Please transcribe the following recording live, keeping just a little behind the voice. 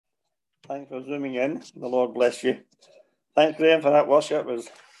Thanks for zooming in. The Lord bless you. Thanks, Graham, for that worship. It was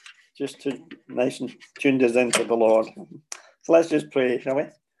just too nice and tuned us into the Lord. So let's just pray, shall we?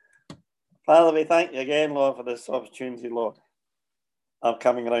 Father, we thank you again, Lord, for this opportunity, Lord, of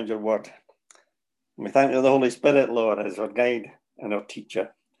coming around your word. And we thank you for the Holy Spirit, Lord, as our guide and our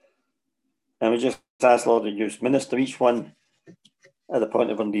teacher. And we just ask, Lord, that you minister each one at the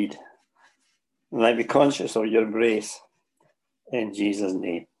point of our need. And I be conscious of your grace in Jesus'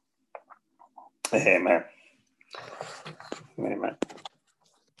 name. Amen. Amen.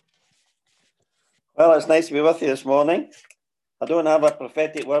 Well, it's nice to be with you this morning. I don't have a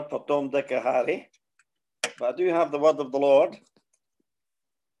prophetic word for Tom, Dick, or Harry, but I do have the word of the Lord.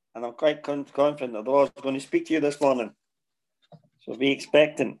 And I'm quite confident that the Lord's going to speak to you this morning. So be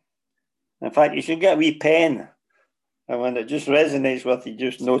expecting. In fact, you should get a wee pen. And when it just resonates with you,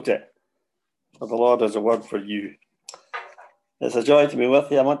 just note it. For the Lord has a word for you. It's a joy to be with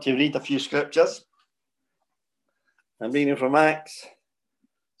you. I want to read a few scriptures. I'm reading from Acts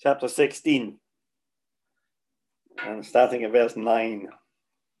chapter 16. And starting at verse 9.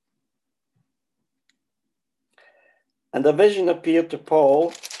 And a vision appeared to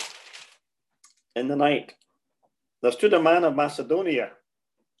Paul in the night. There stood a man of Macedonia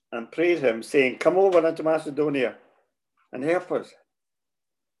and prayed him, saying, "Come over into Macedonia and help us."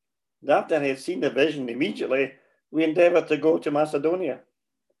 And after I had seen the vision, immediately we endeavoured to go to Macedonia,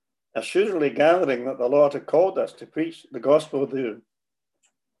 assuredly gathering that the Lord had called us to preach the gospel there.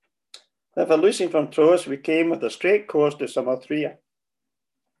 Therefore, loosing from Troas, we came with a straight course to Samothrace,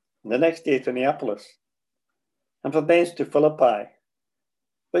 and the next day to Neapolis, and from thence to Philippi,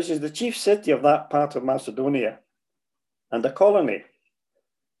 which is the chief city of that part of Macedonia, and a colony.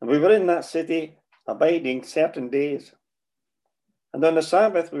 And we were in that city abiding certain days. And on the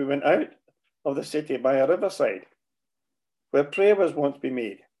Sabbath we went out of the city by a riverside, where prayer was wont to be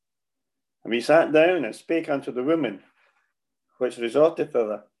made. And we sat down and spake unto the women which resorted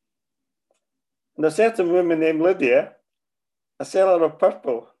thither. And a certain woman named Lydia, a seller of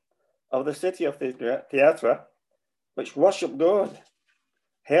purple of the city of Thyatira, which worshipped God,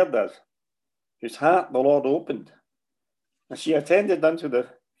 heard us, whose heart the Lord opened. And she attended unto the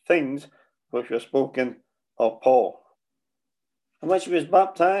things which were spoken of Paul. And when she was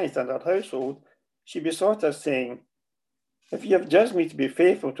baptized and her household, she besought us, saying, "If ye have judged me to be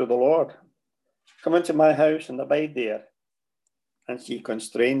faithful to the Lord, come into my house and abide there." And she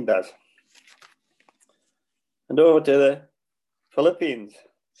constrained us. And over to the Philippians,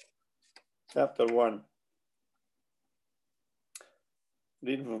 chapter 1.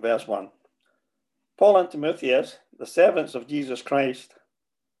 Reading from verse 1. Paul and Timotheus, the servants of Jesus Christ,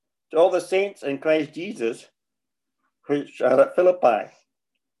 to all the saints in Christ Jesus, which are at Philippi,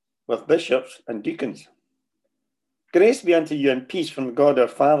 with bishops and deacons. Grace be unto you and peace from God our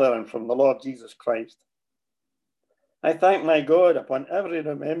Father and from the Lord Jesus Christ. I thank my God upon every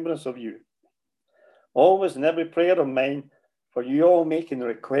remembrance of you, always in every prayer of mine, for you all making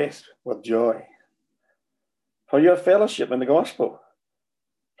request with joy, for your fellowship in the gospel,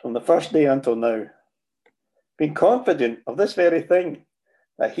 from the first day until now, being confident of this very thing,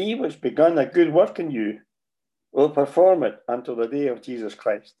 that he which begun a good work in you will perform it until the day of Jesus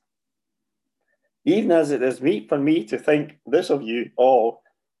Christ. Even as it is meet for me to think this of you all,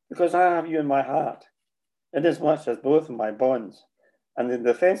 because I have you in my heart, inasmuch as both in my bonds and in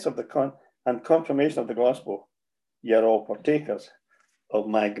defence of the and confirmation of the gospel, ye are all partakers of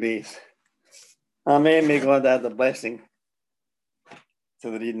my grace. Amen. May God add the blessing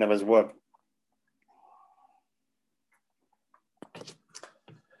to the reading of his word.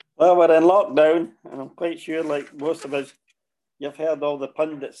 Well, we're in lockdown, and I'm quite sure, like most of us, you've heard all the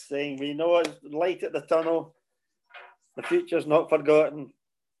pundits saying, we know it's light at the tunnel, the future's not forgotten,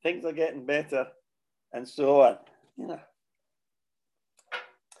 things are getting better, and so on. You know,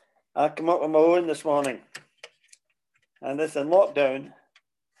 I come up with my own this morning, and this in lockdown,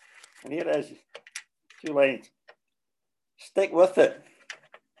 and here it is, 2 lines. Stick with it,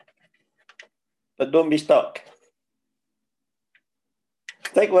 but don't be stuck.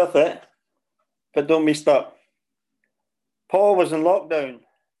 Stick with it, but don't be stuck. Paul was in lockdown.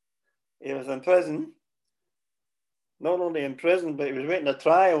 He was in prison. Not only in prison, but he was waiting a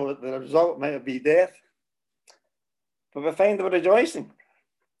trial. The result might be death. But we find him rejoicing.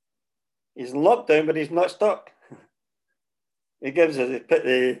 He's in lockdown, but he's not stuck. He gives us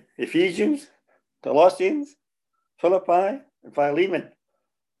the Ephesians, Colossians, Philippi, and Philemon,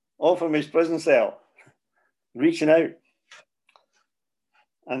 all from his prison cell, reaching out.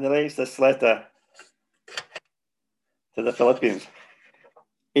 And he writes this letter to the Philippians.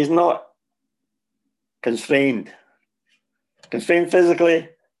 He's not constrained physically,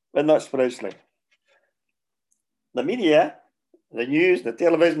 but not spiritually. The media, the news, the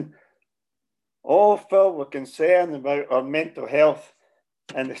television, all filled with concern about our mental health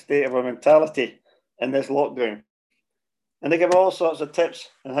and the state of our mentality in this lockdown. And they give all sorts of tips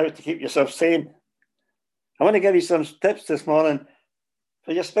on how to keep yourself sane. I want to give you some tips this morning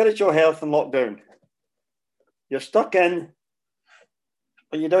for your spiritual health in lockdown. You're stuck in,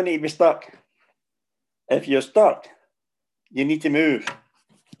 but you don't need to be stuck. If you're stuck, you need to move.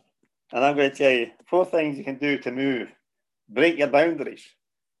 And I'm going to tell you 4 things you can do to move. Break your boundaries.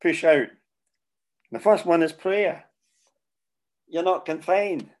 Push out. The first one is prayer. You're not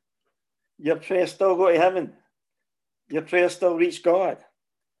confined. Your prayers still go to heaven. Your prayers still reach God.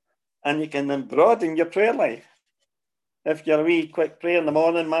 And you can then broaden your prayer life. If you're a wee quick prayer in the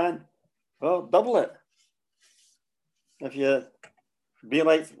morning, man, well, double it. If you be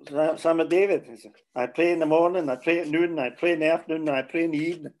like Psalm of David, I pray in the morning, I pray at noon, I pray in the afternoon, and I pray in the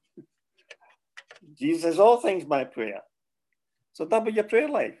evening. Jesus says all things by prayer. So double your prayer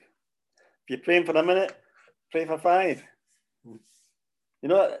life. If you're praying for a minute, pray for 5. You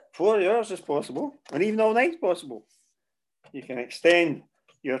know, 4 hours is possible, and even all night is possible. You can extend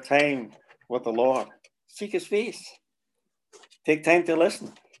your time with the Lord. Seek his face. Take time to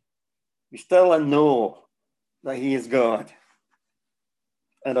listen. Be still and know that he is God.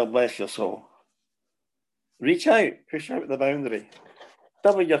 And I'll bless your soul. Reach out. Push out the boundary.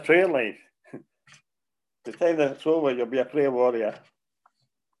 Double your prayer life. The time that it's over, you'll be a prayer warrior.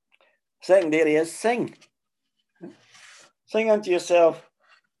 Second area is sing. Sing unto yourself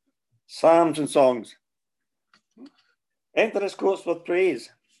psalms and songs. Enter his courts with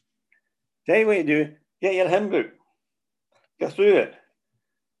praise. Tell you what you do, get your hymn book. Go through it.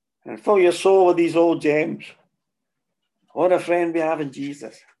 And fill your soul with these old gems. What a friend we have in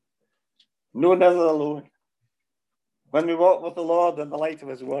Jesus. No other alone. When we walk with the Lord in the light of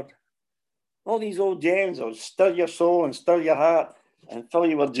his word. All these old gems will stir your soul and stir your heart and fill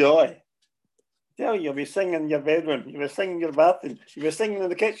you with joy. Tell you, you'll be singing in your bedroom, you'll be singing in your bathroom, you'll be singing in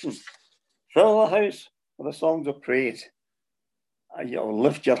the kitchen. Fill the house with the songs of praise. And you'll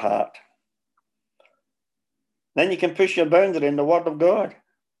lift your heart. Then you can push your boundary in the Word of God.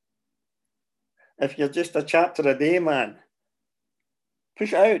 If you're just a chapter a day man,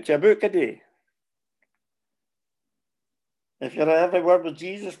 push it out to a book a day. If you're a every word with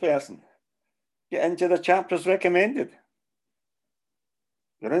Jesus person, get into the chapters recommended.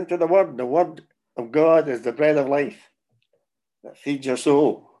 You're into the Word. The Word of God is the bread of life that feeds your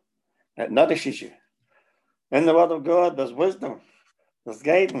soul. It nourishes you. In the Word of God, there's wisdom, there's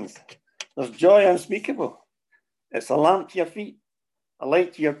guidance, there's joy unspeakable. It's a lamp to your feet, a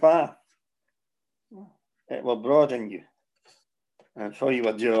light to your path. It will broaden you and fill you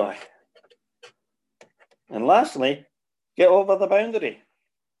with joy. And lastly, get over the boundary.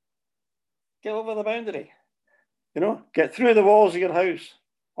 Get over the boundary. You know, get through the walls of your house.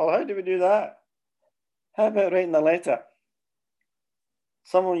 Well, how do we do that? How about writing a letter?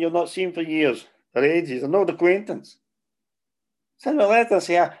 Someone you've not seen for years, or ages, an old acquaintance. Send a letter and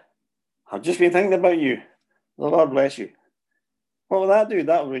say, I've just been thinking about you. The Lord bless you. What will that do?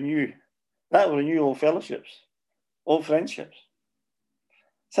 That will renew old fellowships, old friendships.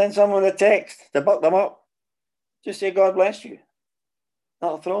 Send someone a text to buck them up. Just say, God bless you.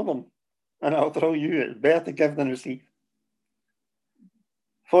 That'll thrill them, and it'll thrill you. It's better to give than receive.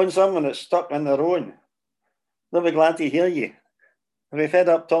 Phone someone that's stuck on their own. They'll be glad to hear you. They'll be fed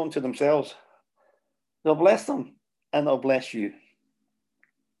up talking to themselves. They'll bless them, and they'll bless you.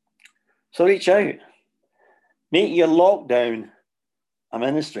 So reach out. Make your lockdown a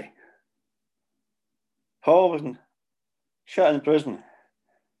ministry. Paul was shut in prison.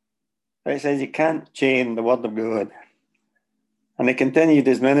 But it says he can't chain the word of God. And he continued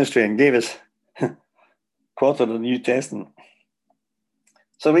his ministry and gave us a quarter of the New Testament.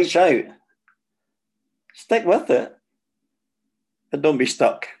 So reach out. Stick with it. But don't be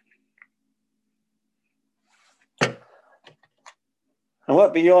stuck. And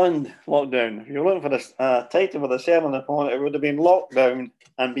what beyond lockdown? If you're looking for the title of the sermon upon it, it would have been Lockdown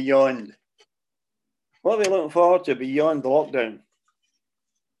and Beyond. What are we looking forward to beyond the lockdown?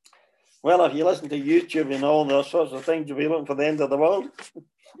 Well, if you listen to YouTube and all those sorts of things, you'll be looking for the end of the world.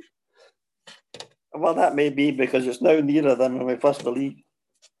 Well, that may be because it's now nearer than when we first believed.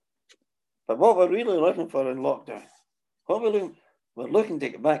 But what we're really looking for in lockdown, we're looking to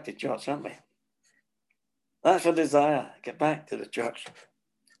get back to church, aren't we? That's our desire, get back to the church.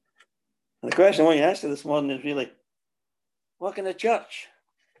 And the question I want you to answer this morning is really, what kind of church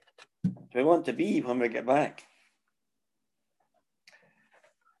do we want to be when we get back?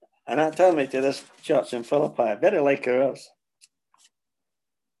 And that turned me to this church in Philippi, very like ours.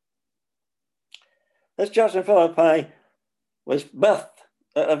 This church in Philippi was birthed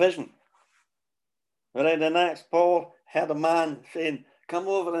out of a vision. We read in Acts, Paul heard a man saying, come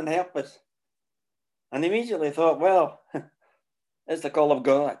over and help us. And immediately thought, well, it's the call of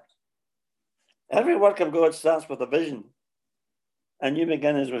God. Every work of God starts with a vision. And new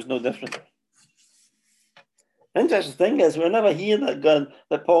beginnings was no different. The interesting thing is, we never hear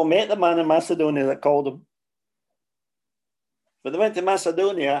that Paul met the man in Macedonia that called him. But they went to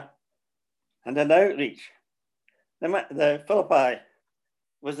Macedonia and an outreach. The Philippi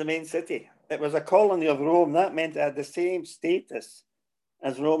was the main city. It was a colony of Rome. That meant it had the same status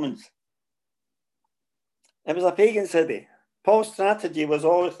as Romans. It was a pagan city. Paul's strategy was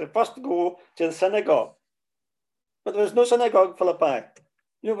always to first go to the synagogue. But there was no synagogue in Philippi.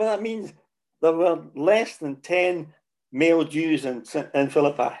 You know what that means? There were less than 10 male Jews in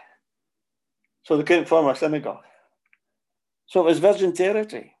Philippi. So they couldn't form a synagogue. So it was virgin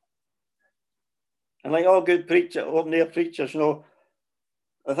territory. And like all good open-air preachers,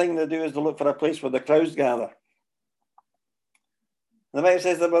 the thing they do is to look for a place where the crowds gather. The Bible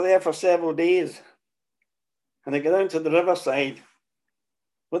says they were there for several days. And they go down to the riverside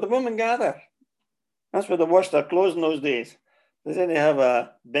where the women gather. That's where they washed their clothes in those days. They didn't have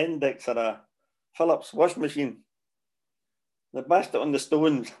a Bendix or a Philips wash machine. They bashed it on the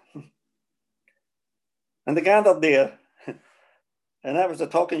stones. And they gathered there. And that was the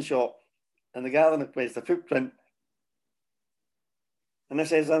talking shop. And the gathering place, the footprint. And it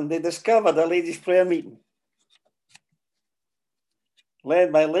says, and they discovered a ladies' prayer meeting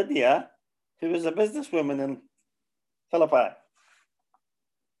led by Lydia, who was a businesswoman in Philippi.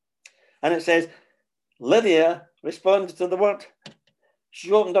 And it says, Lydia responded to the word.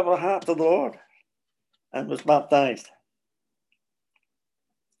 She opened up her heart to the Lord and was baptized.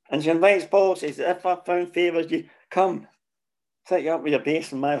 And she invites Paul, says, if I found favour, you come, set you up with your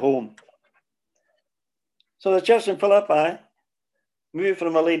base in my home. So the church in Philippi moved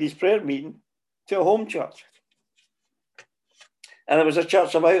from a ladies' prayer meeting to a home church. And it was a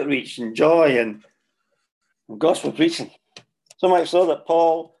church of outreach and joy and gospel preaching. So much so that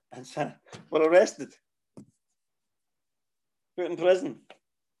Paul and Sam were arrested, put in prison.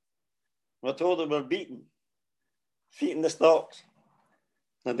 We're told they were beaten, feet in the stocks.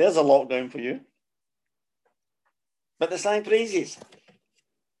 Now there's a lockdown for you. But they sang praises.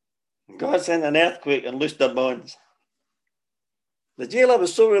 God sent an earthquake and loosed their bonds. The jailer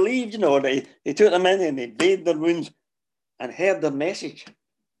was so relieved, that he took them in and he bathed their wounds and heard their message.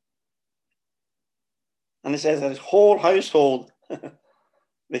 And it says his whole household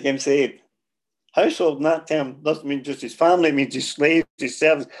became saved. Household in that term doesn't mean just his family, it means his slaves, his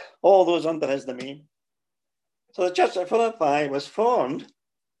servants, all those under his domain. So the church at Philippi was formed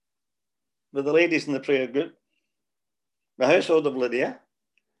with the ladies in the prayer group, the household of Lydia,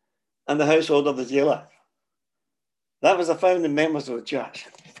 and the household of the jailer. That was the founding members of the church.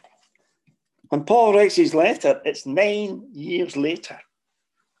 When Paul writes his letter, it's 9 years later.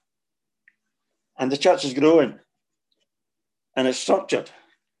 And the church is growing. And it's structured.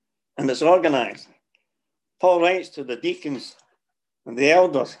 And it's organized. Paul writes to the deacons and the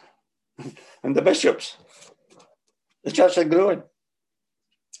elders and the bishops. The church is growing.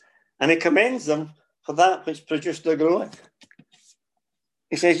 And he commends them for that which produced their growth.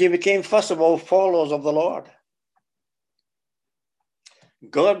 He says, you became first of all followers of the Lord.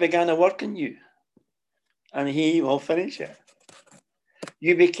 God began a work in you, and he will finish it.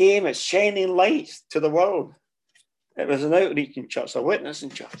 You became its shining lights to the world. It was an outreaching church, a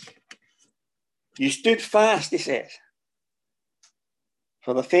witnessing church. You stood fast, he says,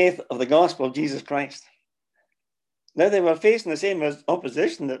 for the faith of the gospel of Jesus Christ. Now they were facing the same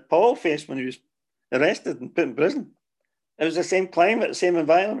opposition that Paul faced when he was arrested and put in prison. It was the same climate, the same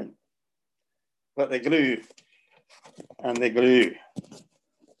environment. But they grew, and they grew,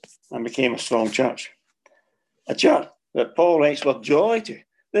 and became a strong church. A church that Paul writes with joy to.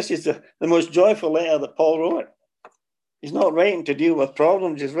 This is the most joyful letter that Paul wrote. He's not writing to deal with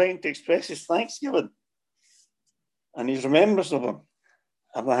problems, he's writing to express his thanksgiving and his remembrance of them,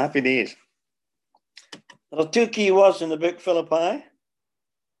 of the happy days. There are 2 key words in the book Philippi,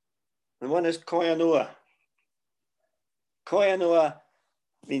 and one is koinonia. Koinonia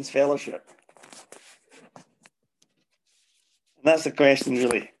means fellowship. And that's the question,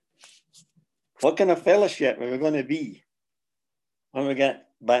 really. What kind of fellowship are we going to be when we get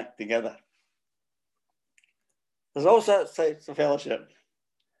back together? There's all sorts of types of fellowship.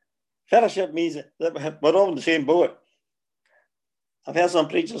 Fellowship means that we're all in the same boat. I've heard some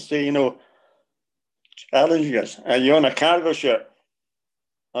preachers say, challenge us. Are you on a cargo ship?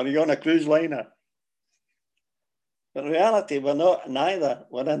 Are you on a cruise liner? But in reality, we're not neither.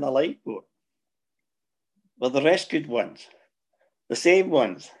 We're in a lifeboat. We're the rescued ones, the saved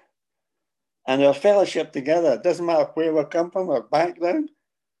ones. And our fellowship together, it doesn't matter where we come from, our background,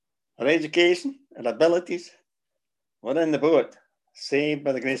 our education, our abilities, we're in the boat, saved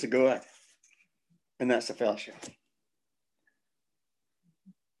by the grace of God. And that's the fellowship.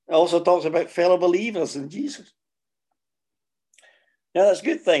 It also talks about fellow believers in Jesus. Now, that's a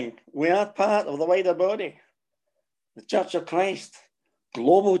good thing. We are part of the wider body, the Church of Christ,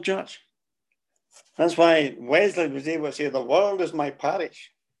 global church. That's why Wesley was able to say, the world is my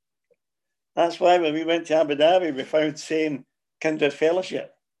parish. That's why when we went to Abu Dhabi, we found same kindred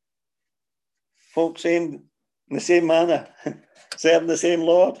fellowship. Folks in the same manner, serving the same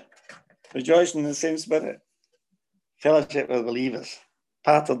Lord, rejoicing in the same spirit. Fellowship with believers,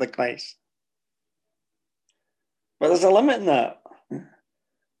 part of the Christ. But there's a limit in that.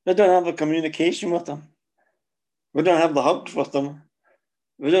 We don't have the communication with them. We don't have the hugs with them.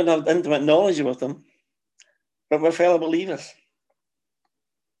 We don't have the intimate knowledge with them. But we're fellow believers.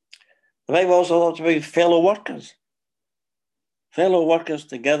 The Bible also talks about fellow workers. Fellow workers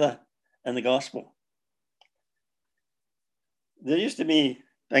together in the gospel. There used to be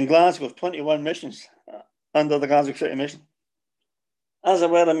in Glasgow 21 missions under the Glasgow City Mission, as there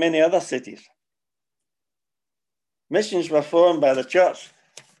were in many other cities. Missions were formed by the church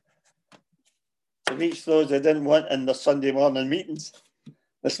to reach those they didn't want in the Sunday morning meetings.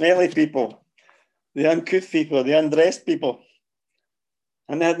 The smelly people, the uncouth people, the undressed people.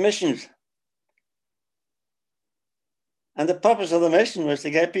 And they had missions. And the purpose of the mission was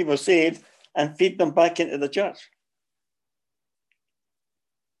to get people saved and feed them back into the church.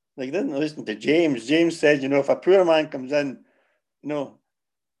 They didn't listen to James. James said, if a poor man comes in, don't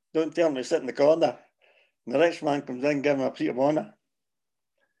tell him to sit in the corner. And the rich man comes in, give him a seat of honor.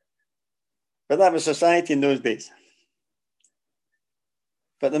 But that was society in those days.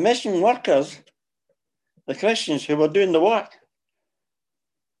 But the mission workers, the Christians who were doing the work,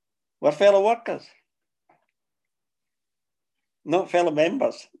 were fellow workers, not fellow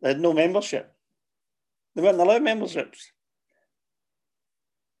members. They had no membership. They weren't allowed memberships.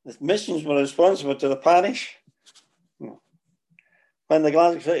 The missions were responsible to the parish. When the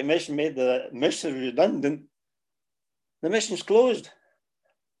Glasgow City Mission made the mission redundant, the missions closed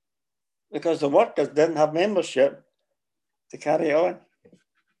because the workers didn't have membership to carry on.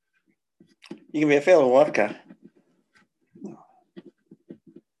 You can be a fellow worker.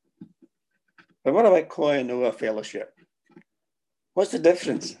 But what about koinonia fellowship? What's the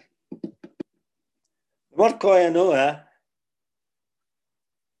difference? The word koinonia,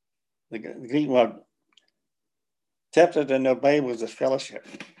 the Greek word, interpreted in our Bibles as fellowship.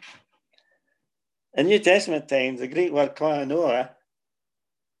 In New Testament times, the Greek word koinonia,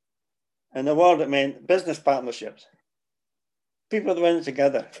 and the word it meant business partnerships. People that went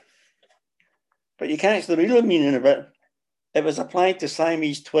together. But you catch the real meaning of it. It was applied to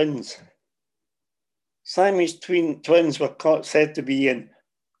Siamese twins. Siamese twins were said to be in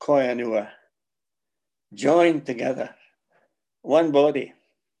koinonia, joined together, one body.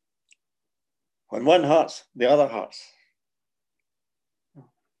 When one hurts, the other hurts.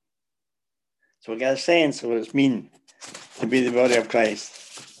 So we get a sense of what it means to be the body of Christ.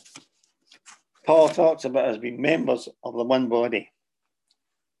 Paul talks about us being members of the one body.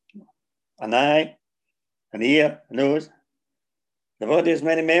 An eye, an ear, a nose. The body has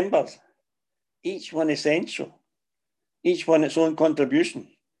many members, each one essential, each one its own contribution,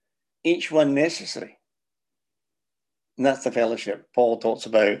 each one necessary. And that's the fellowship Paul talks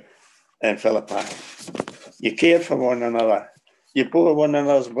about in Philippi. You care for one another. You bore one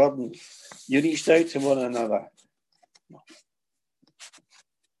another's burdens. You reached out to one another.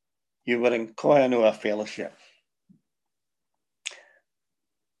 You were in koinonia fellowship.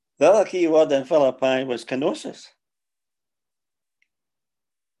 The other key word in Philippi was kenosis.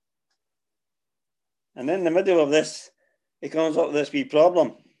 And in the middle of this, it comes up with this wee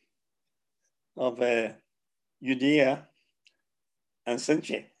problem of Judea and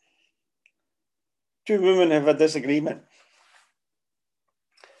Syntyche. Two women have a disagreement.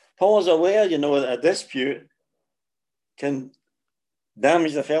 Paul is aware, that a dispute can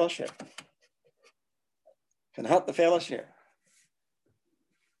damage the fellowship, can hurt the fellowship,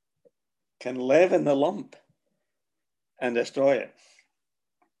 can leaven the lump and destroy it.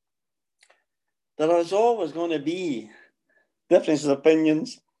 There is always going to be differences of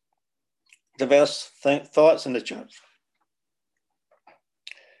opinions, diverse thoughts in the church.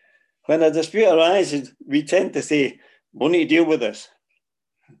 When a dispute arises, we tend to say, we'll need to deal with this.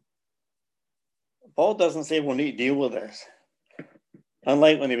 Paul doesn't say we'll need to deal with this.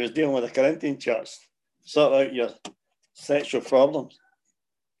 Unlike when he was dealing with the Corinthian church, sort out your sexual problems.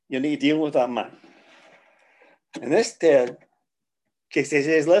 You need to deal with that, man. And this turn, he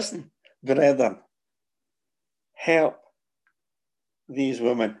says, listen, brethren, help these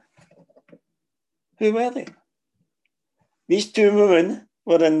women. Who were they? These two women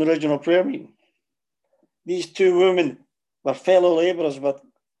were in the original prayer meeting. These two women were fellow laborers with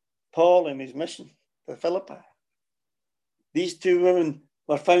Paul in his mission to Philippi. These two women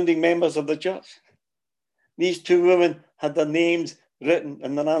were founding members of the church. These two women had their names written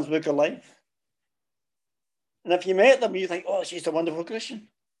in the Lamb's Book of Life. And if you met them, you think, oh, she's a wonderful Christian.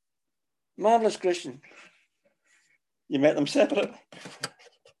 Marvelous Christian. You met them separately.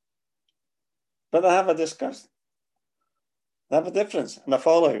 But they have a disgust. They have a difference and a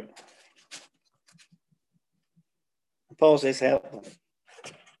fallout. Paul says, help them.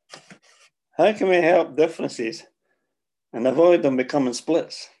 How can we help differences and avoid them becoming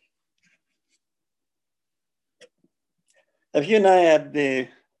splits? If you and I had a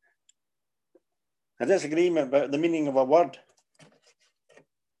disagreement about the meaning of a word,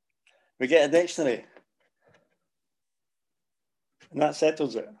 we get a dictionary, and that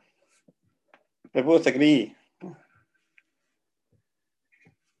settles it. We both agree.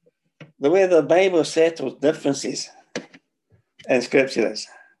 The way the Bible settles differences in Scripture is,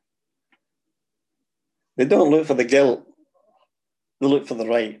 they don't look for the guilt, they look for the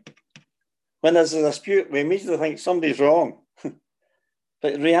right. When there's a dispute, we immediately think somebody's wrong.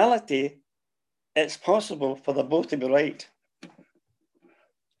 But in reality, it's possible for them both to be right.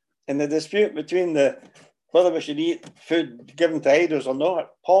 In the dispute between whether we should eat food given to idols or not,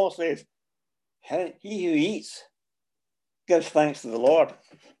 Paul says, he who eats gives thanks to the Lord.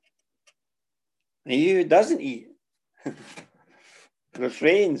 And he who doesn't eat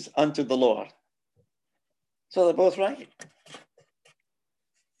refrains unto the Lord. So they're both right.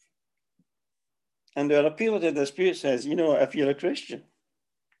 And our appeal to dispute says, if you're a Christian,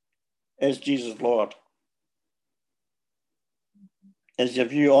 is Jesus Lord? Is your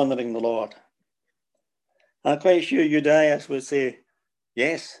view honouring the Lord? I'm quite sure Judas would say,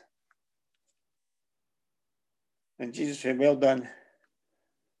 yes. And Jesus said, well done.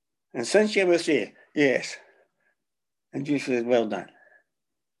 And Cynthia would say, yes. And Jesus said, well done.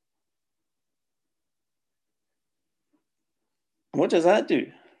 What does that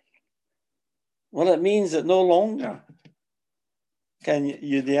do? Well, it means that no longer can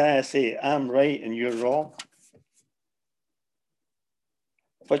Judas say, I'm right and you're wrong.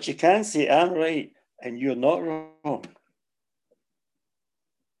 But you can say, I'm right and you're not wrong.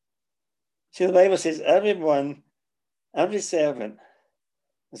 See, the Bible says, every servant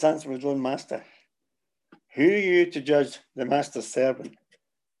is answerable to his own master. Who are you to judge the master's servant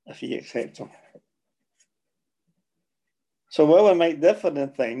if he accepts him? So while we might differ in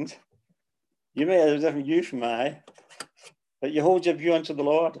things, you may have a different view from I, but you hold your view unto the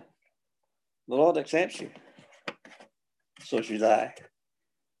Lord. The Lord accepts you. So should I.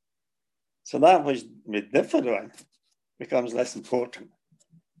 So that which we differ on becomes less important.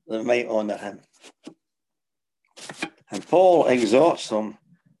 We might honour him. And Paul exhorts them.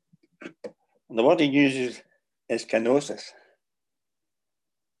 The word he uses is kenosis.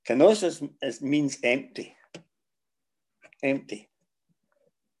 Kenosis means empty. Empty.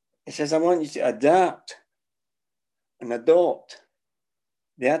 He says, I want you to adapt and adopt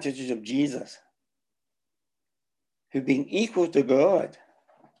the attitude of Jesus, who being equal to God,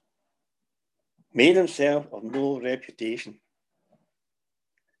 made himself of no reputation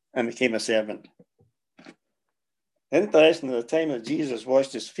and became a servant. Interesting, at the time that Jesus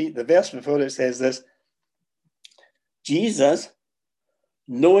washed his feet, the verse before it says this, Jesus,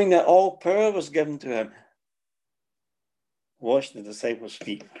 knowing that all power was given to him, washed the disciples'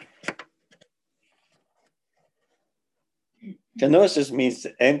 feet. Kenosis means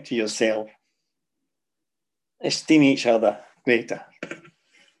to empty yourself, esteem each other greater.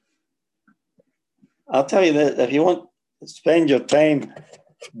 I'll tell you that if you want to spend your time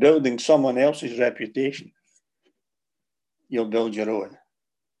building someone else's reputation, you'll build your own.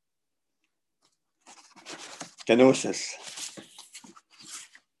 Kenosis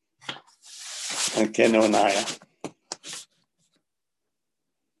and kenonia.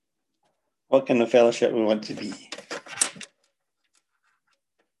 What kind of fellowship we want to be?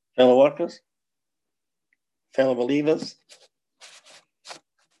 Fellow workers? Fellow believers?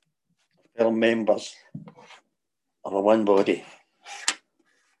 Fellow members of a one body?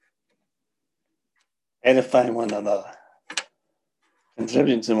 Edifying one another,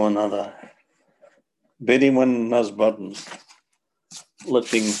 contributing to one another, bearing one another's burdens,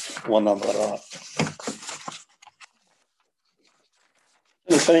 lifting one another up.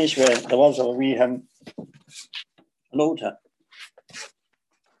 We'll finish with the words of a wee hymn, an old hymn.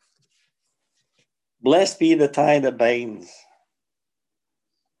 Blessed be the tie that binds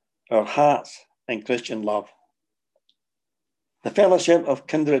our hearts in Christian love. The fellowship of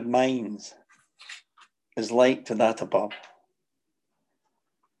kindred minds is like to that above.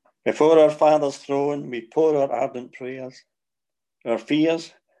 Before our Father's throne, we pour our ardent prayers. Our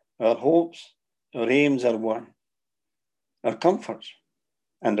fears, our hopes, our aims are one, our comforts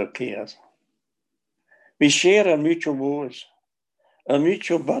and our cares. We share our mutual woes, our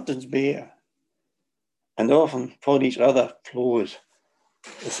mutual burdens bear, and often for each other flows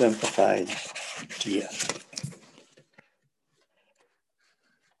the sympathized tears.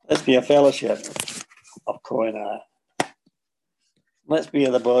 Let's be a fellowship of Koine. Let's be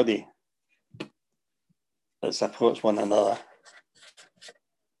the body that supports one another.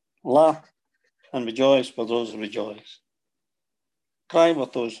 Laugh and rejoice with those who rejoice. Cry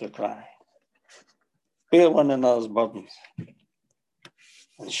with those who cry. Bear one another's burdens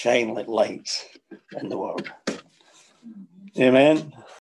and shine like lights in the world. Amen.